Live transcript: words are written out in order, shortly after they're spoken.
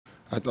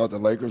I thought the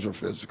Lakers were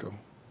physical.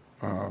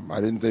 I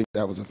didn't think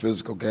that was a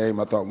physical game.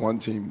 I thought one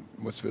team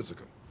was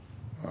physical.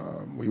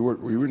 We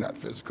were not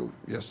physical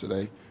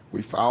yesterday.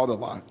 We fouled a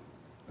lot.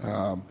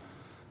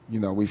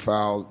 We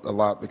fouled a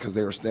lot because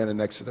they were standing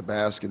next to the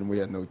basket and we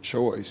had no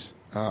choice.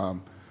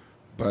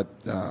 But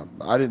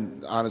I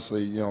didn't,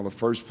 honestly, the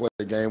first play of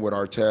the game with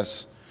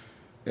Artest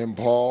and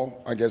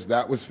Paul, I guess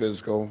that was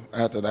physical.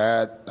 After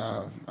that,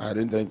 I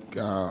didn't think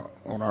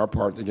on our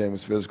part the game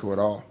was physical at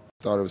all.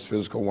 I thought it was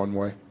physical one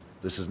way.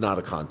 This is not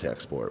a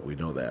contact sport. We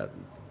know that.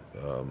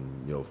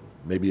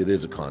 Maybe it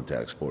is a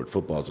contact sport.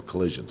 Football's a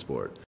collision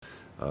sport.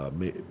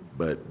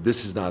 But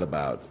this is not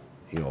about,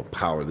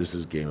 power. This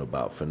is a game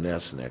about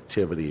finesse and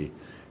activity.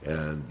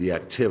 And the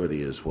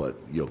activity is what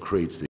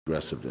creates the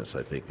aggressiveness,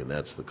 I think, and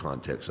that's the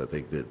context I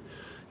think that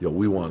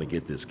we want to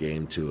get this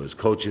game to as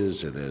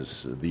coaches and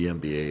as the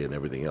NBA and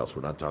everything else.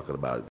 We're not talking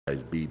about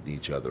guys beating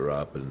each other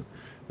up and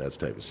that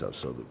type of stuff.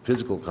 So the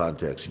physical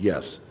context,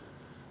 yes,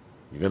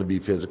 you're going to be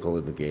physical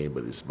in the game,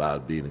 but it's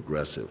about being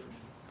aggressive.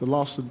 The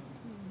loss should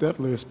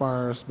definitely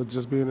inspire us, but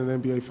just being in the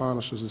NBA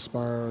Finals should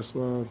inspire us.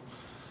 Well,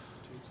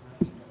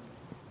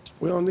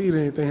 we don't need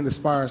anything to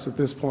inspire us at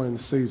this point in the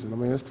season. I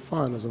mean, it's the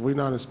finals. If we're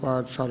not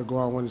inspired to try to go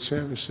out and win the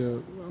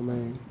championship, I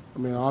mean,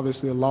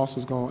 obviously a loss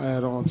is going to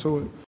add on to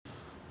it,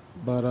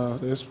 but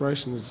the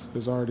inspiration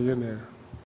is already in there.